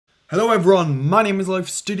Hello everyone, my name is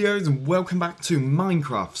Loafy Studios and welcome back to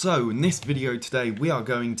Minecraft. So in this video today we are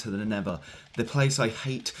going to the Nether, the place I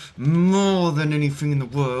hate more than anything in the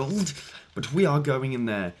world. But we are going in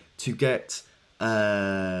there to get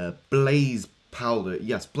blaze powder.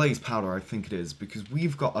 Yes, blaze powder I think it is, because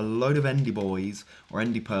we've got a load of endy boys or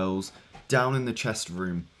endy pearls down in the chest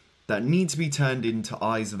room that need to be turned into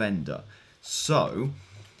eyes of ender. So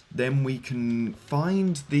then we can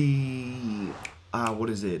find the what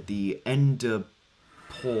is it? The Ender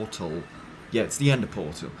Portal. Yeah, it's the Ender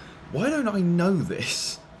Portal. Why don't I know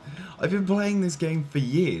this? I've been playing this game for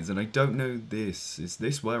years and I don't know this. Is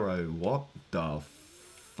this where I... What the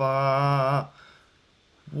fuck?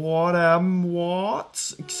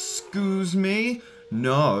 What? Excuse me?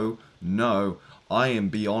 No. I am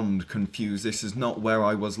beyond confused. This is not where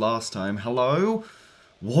I was last time. Hello?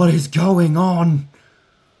 What is going on?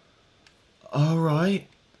 Alright.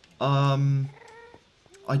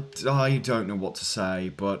 I don't know what to say,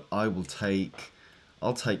 but I'll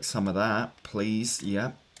take some of that, please.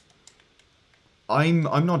 Yeah. I'm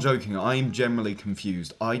not joking. I'm generally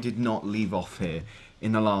confused. I did not leave off here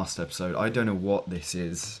in the last episode. I don't know what this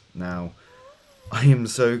is now. I am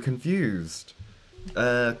so confused.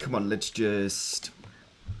 Come on, let's just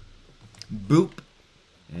boop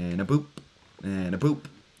and a boop and a boop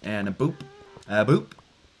and a boop, a boop,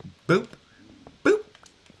 boop.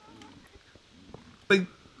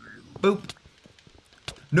 Boop.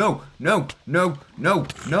 No.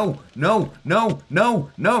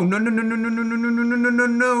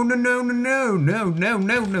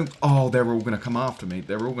 Oh, they're all gonna come after me.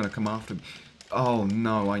 Oh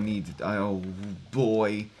no, oh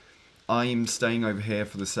boy. I'm staying over here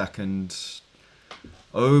for the second.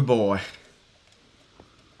 Oh boy.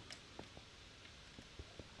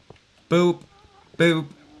 Boop. Boop.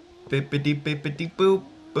 Bippity bippity boop.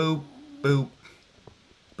 Boop. Boop.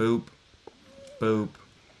 Boop. Boop.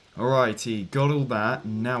 Alrighty, got all that.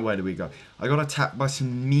 Now where do we go? I got attacked by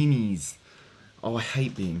some meanies. Oh, I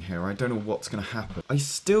hate being here. I don't know what's going to happen. I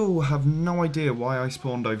still have no idea why I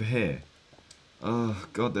spawned over here. Oh,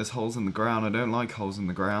 God, there's holes in the ground. I don't like holes in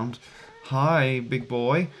the ground. Hi, big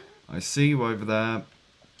boy. I see you over there.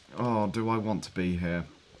 Oh, do I want to be here?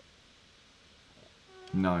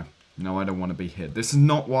 No. No, I don't want to be here. This is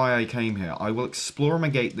not why I came here. I will explore and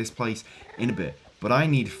negate this place in a bit. But I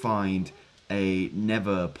need to find a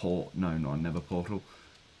nether no, not a nether portal.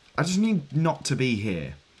 I just need not to be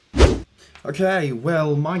here. Okay,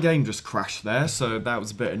 well, my game just crashed there, so that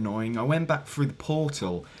was a bit annoying. I went back through the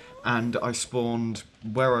portal, and I spawned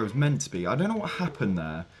where I was meant to be. I don't know what happened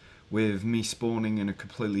there with me spawning in a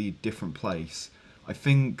completely different place. I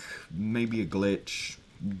think maybe a glitch,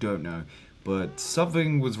 don't know. But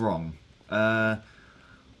something was wrong.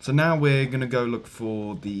 So now we're going to go look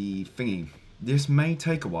for the thingy. This may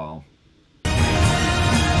take a while.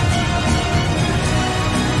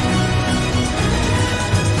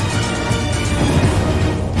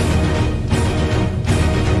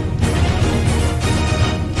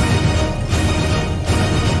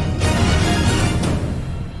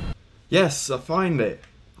 Yes, I found it.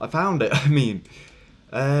 I mean,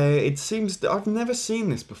 it seems that I've never seen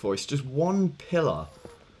this before. It's just one pillar.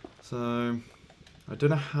 So, I don't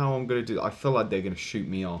know how I'm going to do it. I feel like they're going to shoot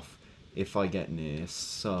me off if I get near,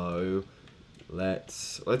 so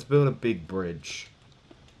let's build a big bridge.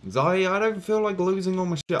 Cause I don't feel like losing all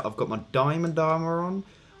my shit. I've got my diamond armor on.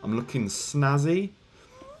 I'm looking snazzy.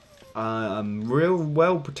 I'm real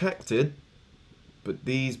well protected. But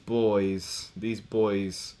these boys,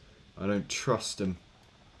 I don't trust them.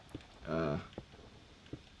 Come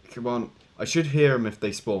on, I should hear them if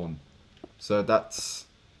they spawn. So that's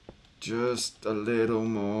just a little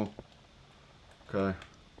more. Okay.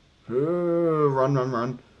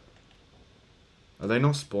 Run. Are they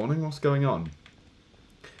not spawning? What's going on?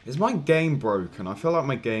 Is my game broken? I feel like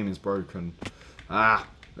my game is broken.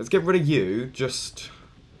 Let's get rid of you.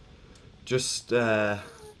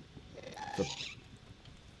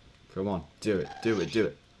 Come on, do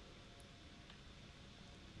it.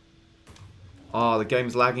 Oh, the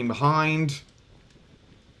game's lagging behind.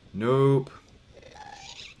 Nope.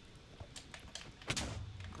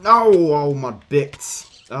 No! Oh, my bits.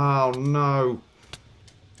 Oh, no.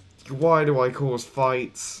 Why do I cause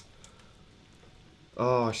fights?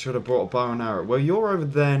 Oh, I should have brought a bow and arrow. Well, you're over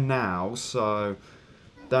there now, so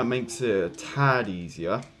that makes it a tad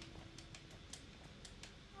easier.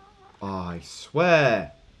 Oh, I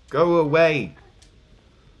swear. Go away.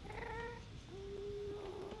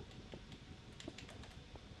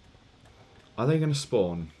 Are they going to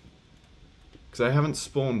spawn? Because they haven't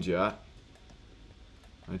spawned yet.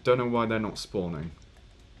 I don't know why they're not spawning.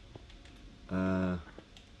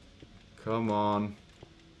 Come on.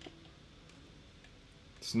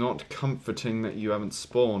 It's not comforting that you haven't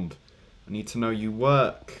spawned. I need to know you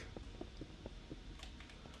work.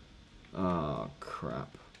 Oh,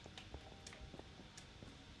 crap.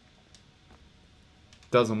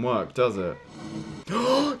 Doesn't work, does it?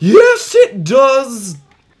 Yes, it does!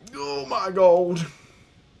 Oh my god.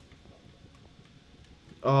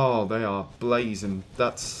 Oh, they are blazing.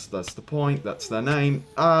 That's the point. That's their name.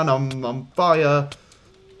 And I'm on fire.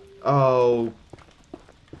 Oh,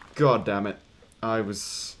 god damn it! I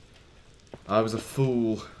was a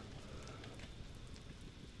fool.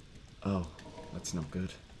 Oh, that's not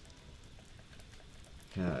good.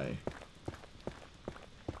 Okay.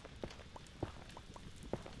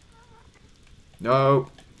 No.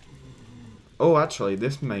 Oh, actually,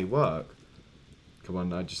 this may work. Come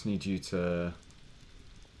on, I just need you to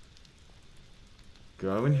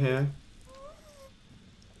go in here.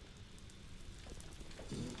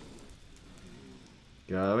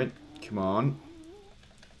 Go in. Come on.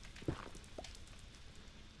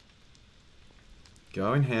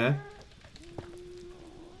 Go in here.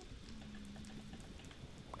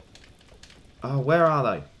 Oh, where are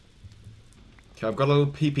they? Okay, I've got a little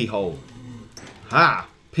pee-pee hole. Ha!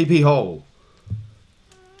 Pee-pee hole.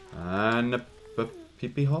 And a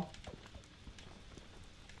pee-pee hole.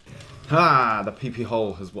 Ha! The pee-pee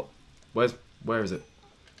hole has what? Where is it?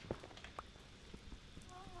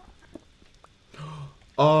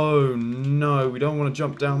 Oh no, we don't want to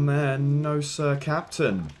jump down there. No, sir,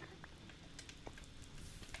 Captain.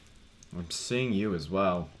 I'm seeing you as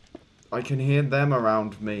well. I can hear them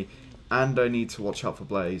around me. And I need to watch out for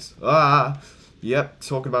Blaze. Ah! Yep,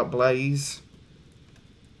 talking about Blaze.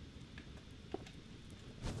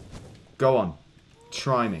 Go on.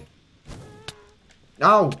 Try me.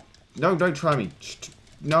 Oh! No, don't try me.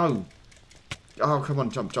 No. Oh, come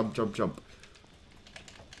on. Jump, jump, jump, jump.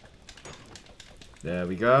 There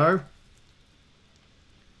we go.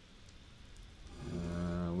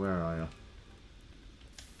 Where are you?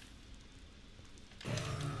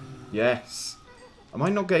 Yes. Am I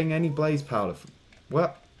not getting any blaze powder?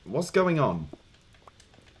 What's going on?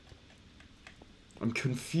 I'm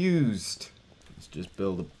confused. Let's just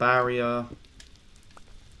build a barrier.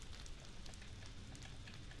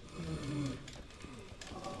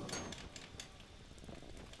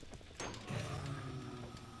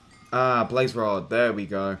 Ah, blaze rod. There we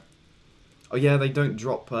go. Oh yeah, they don't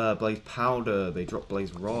drop blaze powder. They drop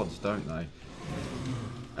blaze rods, don't they?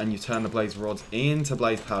 And you turn the blaze rods into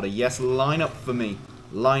blaze powder. Yes, line up for me.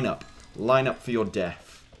 Line up. Line up for your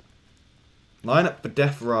death. Line up for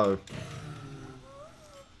death row.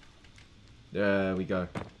 There we go.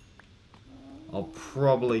 I'll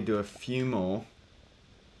probably do a few more.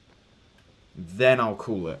 Then I'll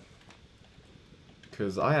call it.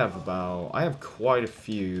 Because I have quite a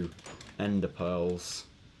few ender pearls.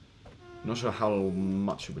 Not sure how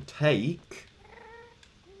much it would take.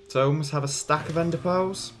 So I almost have a stack of ender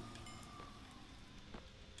pearls.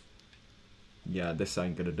 Yeah, this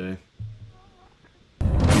ain't gonna do.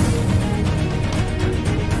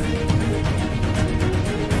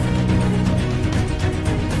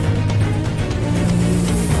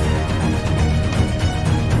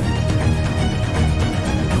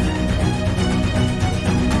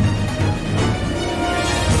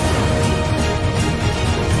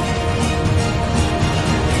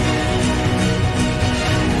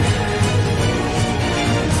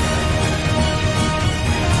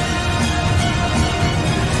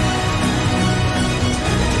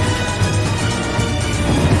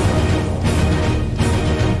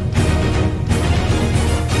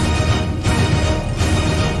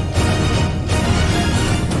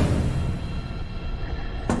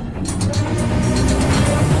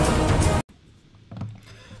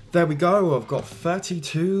 There we go, I've got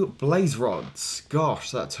 32 blaze rods.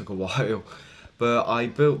 Gosh, that took a while. But I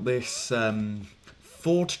built this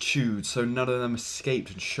fortitude so none of them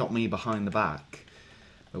escaped and shot me behind the back.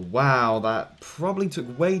 But wow, that probably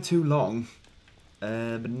took way too long.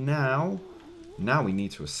 But now we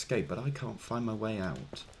need to escape, but I can't find my way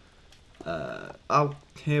out. Oh,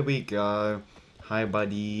 here we go. Hi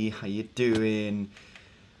buddy, how you doing?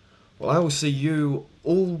 Well, I will see you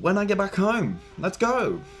all when I get back home. Let's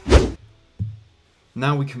go!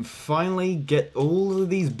 Now we can finally get all of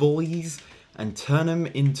these boys and turn them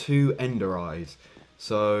into ender eyes.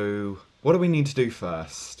 So, what do we need to do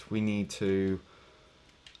first? We need to...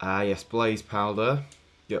 yes, blaze powder.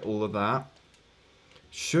 Get all of that.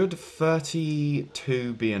 Should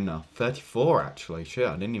 32 be enough? 34 actually. Shit,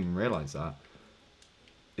 I didn't even realise that.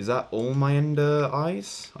 Is that all my ender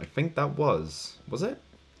eyes? I think that was. Was it?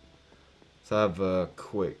 Let's have a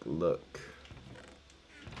quick look.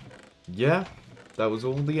 Yeah, that was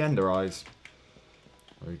all the ender eyes.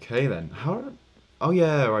 Okay then. How? Oh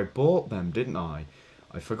yeah, I bought them, didn't I?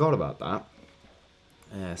 I forgot about that.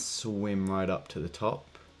 Swim right up to the top.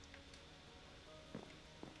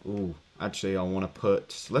 Ooh, actually I want to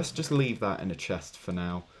put... Let's just leave that in a chest for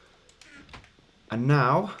now. And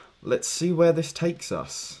now, let's see where this takes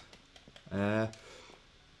us.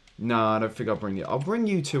 No, I don't think I'll bring you. I'll bring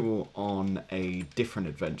you two on a different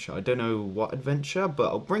adventure. I don't know what adventure, but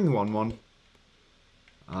I'll bring you on one.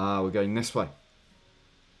 Ah, we're going this way.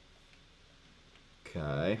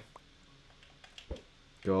 Okay.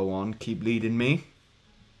 Go on, keep leading me.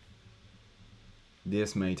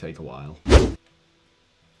 This may take a while.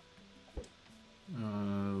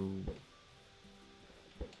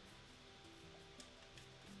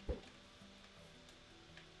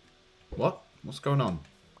 What? What's going on?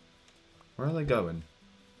 Where are they going?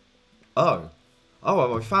 Oh.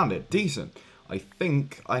 Oh, I found it. Decent. I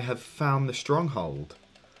think I have found the stronghold.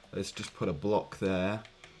 Let's just put a block there.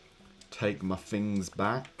 Take my things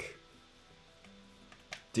back.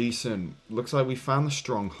 Decent. Looks like we found the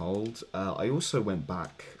stronghold. I also went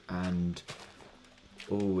back and...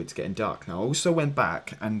 Oh, it's getting dark now. I also went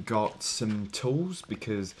back and got some tools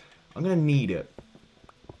because I'm going to need it.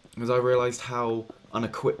 Because I realised how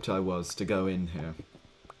unequipped I was to go in here.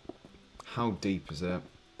 How deep is it?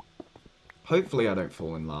 Hopefully I don't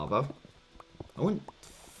fall in lava. I wouldn't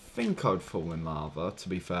think I'd fall in lava, to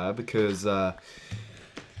be fair, because I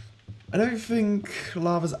don't think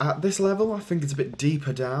lava's at this level. I think it's a bit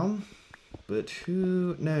deeper down. But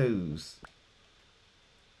who knows?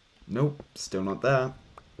 Nope, still not there.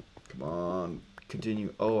 Come on,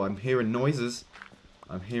 continue. Oh, I'm hearing noises.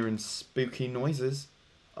 I'm hearing spooky noises.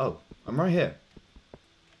 Oh, I'm right here.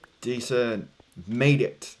 Decent. Made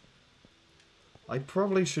it. I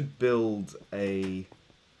probably should build a...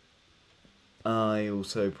 I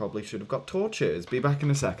also probably should have got torches. Be back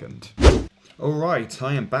in a second. Alright,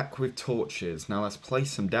 I am back with torches. Now let's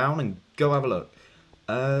place them down and go have a look.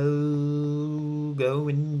 Oh,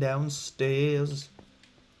 going downstairs.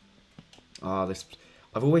 Ah, this...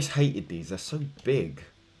 I've always hated these. They're so big.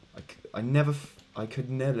 I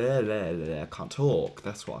can't talk.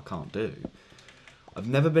 That's what I can't do. I've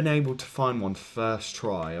never been able to find one first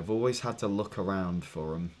try. I've always had to look around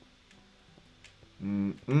for them.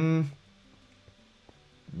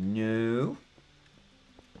 No.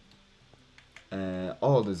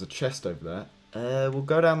 Oh, there's a chest over there. We'll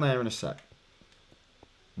go down there in a sec.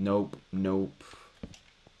 Nope, nope.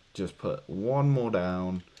 Just put one more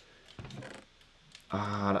down.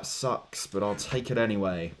 Ah, that sucks, but I'll take it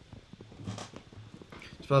anyway.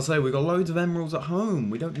 So I'll say, we got loads of emeralds at home.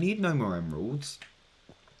 We don't need no more emeralds.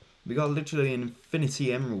 We got literally an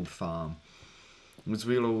infinity emerald farm. Let's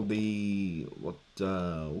reveal all the... What,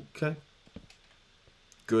 okay.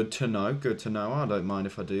 Good to know, good to know. I don't mind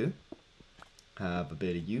if I do. Have a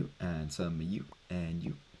bit of you, and some of you, and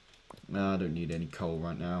you. No, I don't need any coal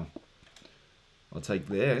right now. I'll take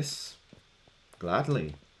this.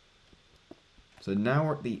 Gladly. So now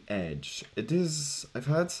we're at the edge. It is... I've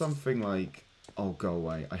heard something like... Oh, go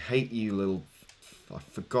away. I hate you little... I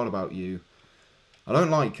forgot about you. I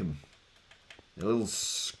don't like them. They're little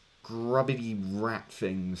scrubby rat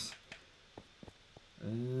things.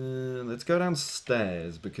 Let's go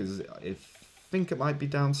downstairs because I think it might be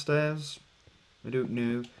downstairs. I don't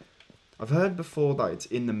know. I've heard before that it's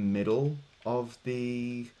in the middle of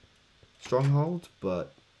the stronghold,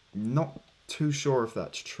 but not too sure if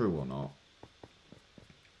that's true or not.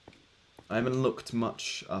 I haven't looked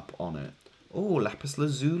much up on it. Oh, lapis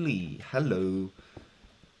lazuli. Hello.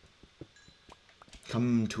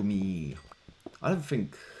 Come to me. I don't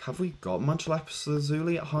think... Have we got much lapis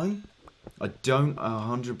lazuli at home? I don't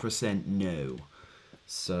 100% know.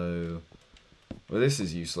 So... Well, this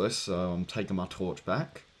is useless, so I'm taking my torch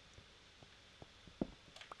back.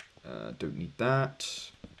 Don't need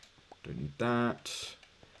that. Don't need that.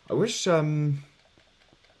 I wish you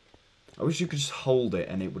could just hold it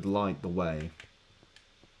and it would light the way.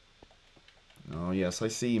 Oh, yes, I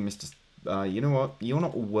see you, Mr... you know what? You're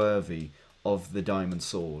not worthy of the diamond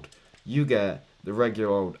sword. You get the regular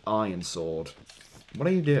old iron sword. What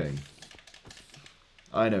are you doing?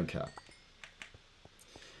 I don't care.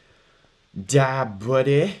 Da,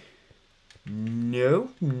 buddy. No,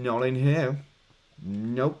 not in here.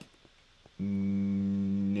 Nope.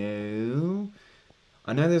 No.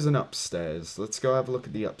 I know there's an upstairs. Let's go have a look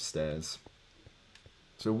at the upstairs.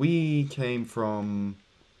 So we came from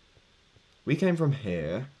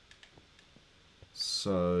here.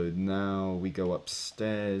 So now we go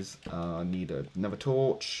upstairs. I need another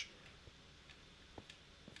torch.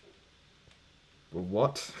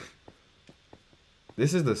 What?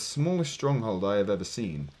 This is the smallest stronghold I have ever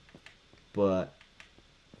seen. But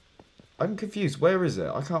I'm confused. Where is it?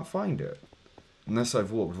 I can't find it. Unless I've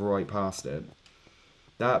walked right past it.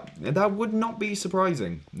 That would not be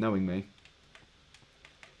surprising, knowing me.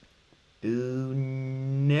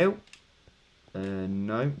 No.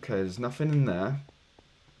 No, okay, there's nothing in there.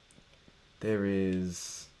 There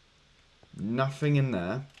is nothing in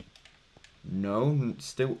there. No,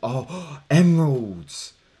 still. Oh,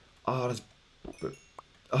 emeralds! Oh, that's.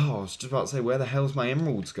 Oh, I was just about to say, where the hell's my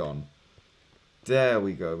emeralds gone? There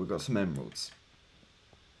we go, we've got some emeralds.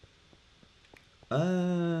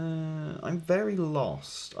 I'm very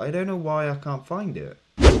lost. I don't know why I can't find it.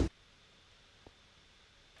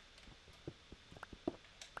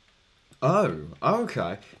 Oh,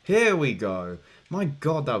 okay. Here we go. My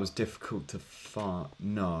god, that was difficult to find.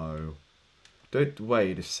 No. Don't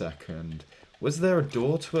wait a second. Was there a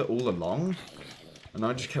door to it all along? And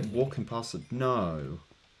I just kept walking past it. No.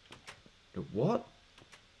 What?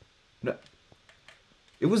 No.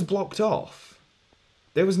 It was blocked off.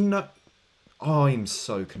 There was no... Oh, I'm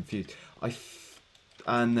so confused.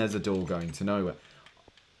 And there's a door going to nowhere.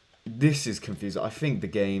 This is confusing. I think the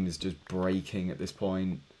game is just breaking at this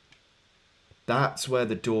point. That's where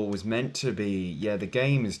the door was meant to be. Yeah, the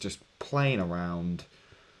game is just playing around.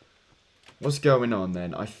 What's going on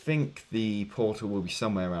then? I think the portal will be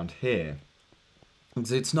somewhere around here.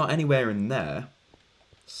 It's not anywhere in there.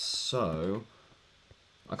 So,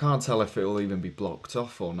 I can't tell if it will even be blocked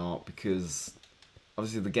off or not, because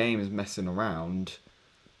obviously the game is messing around.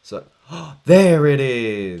 So, there it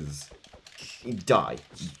is! Die.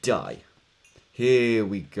 Die. Here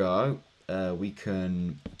we go. We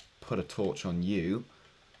can put a torch on you.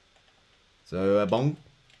 So, bonk.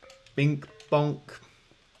 Bink, bonk.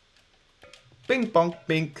 Bink, bonk,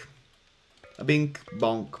 bink. A bink,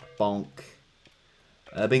 bonk, bonk.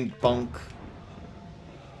 A bink, bonk.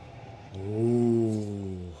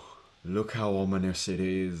 Ooh, look how ominous it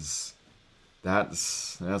is.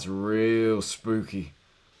 That's real spooky.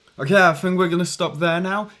 Okay, I think we're going to stop there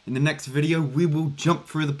now. In the next video, we will jump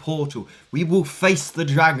through the portal. We will face the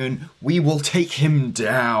dragon. We will take him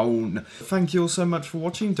down. Thank you all so much for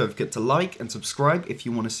watching. Don't forget to like and subscribe if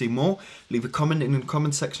you want to see more. Leave a comment in the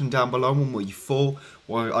comment section down below on what you thought,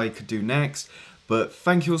 what I could do next. But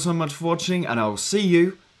thank you all so much for watching, and I will see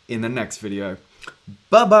you in the next video.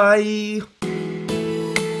 Bye-bye!